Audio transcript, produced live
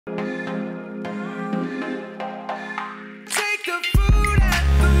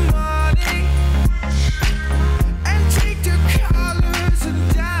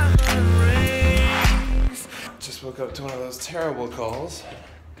woke up to one of those terrible calls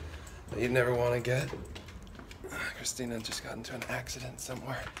that you'd never want to get. Kristina just got into an accident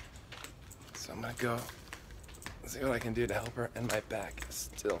somewhere. So I'm gonna go see what I can do to help her, and my back is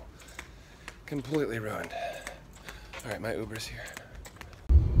still completely ruined. All right, my Uber's here.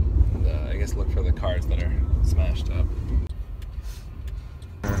 And, I guess look for the cars that are smashed up.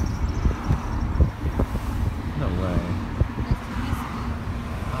 No way.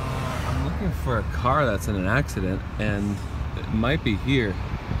 I'm looking for a car that's in an accident, and it might be here.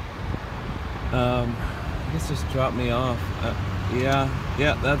 I guess just drop me off. Yeah,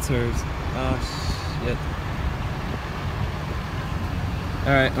 that's hers. Oh, shit.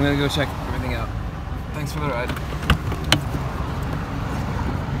 All right, I'm gonna go check everything out. Thanks for the ride.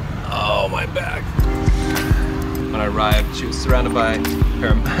 Oh, my back. When I arrived, she was surrounded by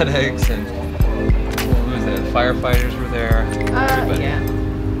paramedics and who was it? Firefighters were there. Everybody. Yeah.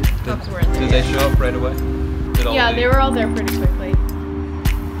 Cops were in there. Did they show up right away? Yeah, they were all there pretty quickly.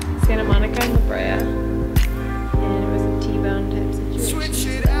 Santa Monica and La Brea. And it was a T-bone type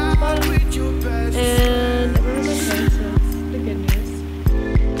situation. And everyone was okay, so it's the good news.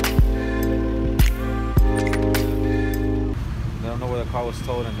 They'll know where the car was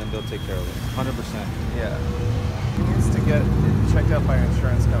towed and then they'll take care of it. 100%. Yeah. He needs to get it checked out by our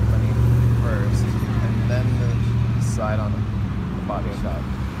insurance company first, and then decide on the body shop.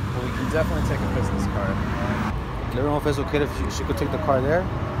 But we can definitely take a business card. Let her know if it's okay if she could take the car there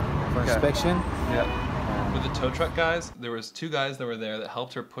for inspection. Yeah. With the tow truck guys, there was 2 guys that were there that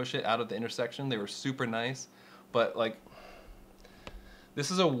helped her push it out of the intersection. They were super nice, but like,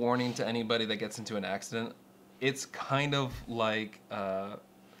 this is a warning to anybody that gets into an accident. It's kind of like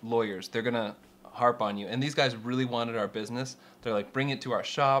lawyers. They're gonna harp on you, and these guys really wanted our business. They're like, bring it to our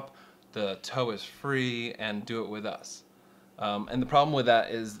shop, the tow is free, and do it with us. And the problem with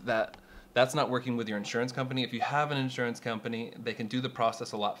that is that that's not working with your insurance company. If you have an insurance company, they can do the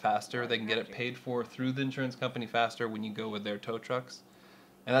process a lot faster. They can get it paid for through the insurance company faster when you go with their tow trucks.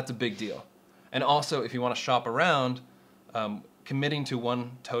 And that's a big deal. And also, if you want to shop around, committing to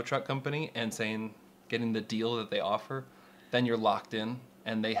one tow truck company and getting the deal that they offer, then you're locked in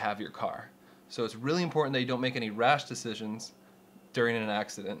and they have your car. So it's really important that you don't make any rash decisions during an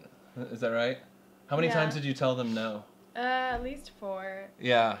accident. Is that right? How many times did you tell them no? At least 4.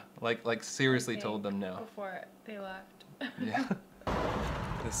 Yeah, like seriously told them no. Before they left. Yeah.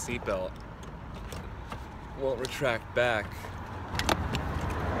 The seatbelt won't retract back.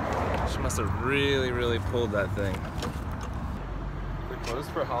 She must have really pulled that thing. They're closed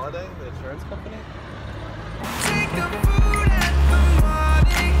for a holiday, the insurance company? Take the food at the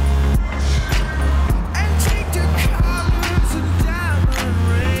morning and take the colors of diamond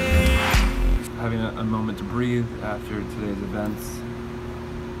rain. Having a moment to breathe after today's events.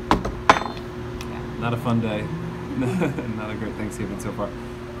 Not a fun day. Not a great Thanksgiving so far.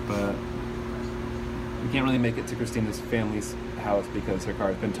 But we can't really make it to Kristina's family's house because her car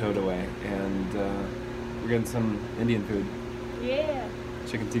has been towed away. And we're getting some Indian food. Yeah.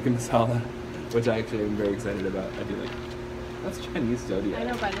 Chicken tikka masala, which I actually am very excited about. I do like. That's Chinese zodiac. I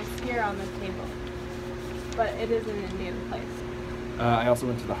know, but it's here on the table. But it is an Indian place. I also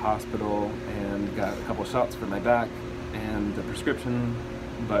went to the hospital and got a couple shots for my back and a prescription,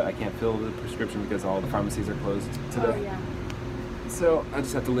 but I can't fill the prescription because all the pharmacies are closed today. Oh, yeah. So I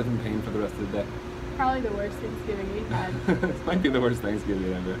just have to live in pain for the rest of the day. Probably the worst Thanksgiving we've had. It might be the worst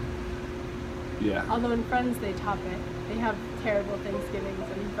Thanksgiving ever. Yeah. Although in Friends they top it. They have terrible Thanksgivings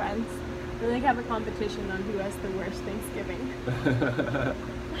in Friends. And they have a competition on who has the worst Thanksgiving.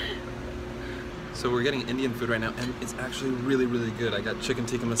 So we're getting Indian food right now, and it's actually really good. I got chicken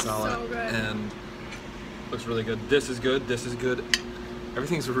tikka masala, So good. and looks really good. This is good. This is good.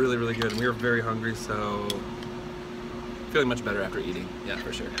 Everything's really good. We are very hungry, so feeling much better after eating. Yeah,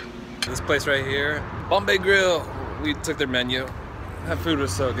 for sure. This place right here, Bombay Grill. We took their menu. That food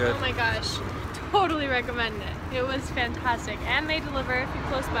was so good. Oh my gosh. Totally recommend it. It was fantastic. And they deliver if you're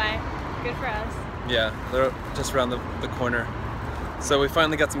close by. Good for us. Yeah, they're just around the corner. So we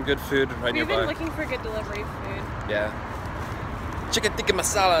finally got some good food right nearby. We've been looking for good delivery food. Yeah. Chicken tikka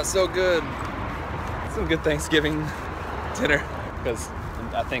masala, so good. Some good Thanksgiving dinner. Because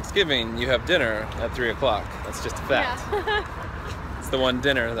at Thanksgiving, you have dinner at 3 o'clock. That's just a fact. Yeah. It's the one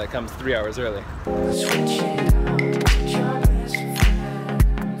dinner that comes 3 hours early.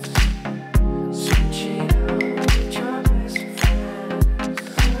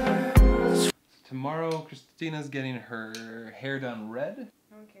 Tomorrow, Kristina's getting her hair done red.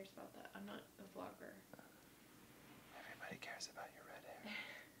 No one cares about that. I'm not a vlogger. Everybody cares about your red hair.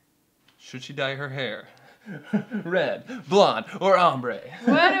 Should she dye her hair red, blonde, or ombre?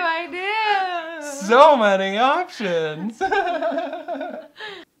 What do I do? So many options.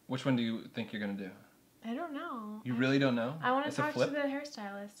 Which one do you think you're gonna do? I don't know. You really don't know? I want to It's a talk to flip? the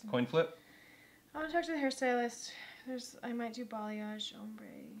hairstylist. Coin flip? I want to talk to the hairstylist. I might do balayage ombre.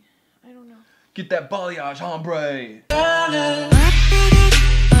 I don't know. Get that balayage, hombre.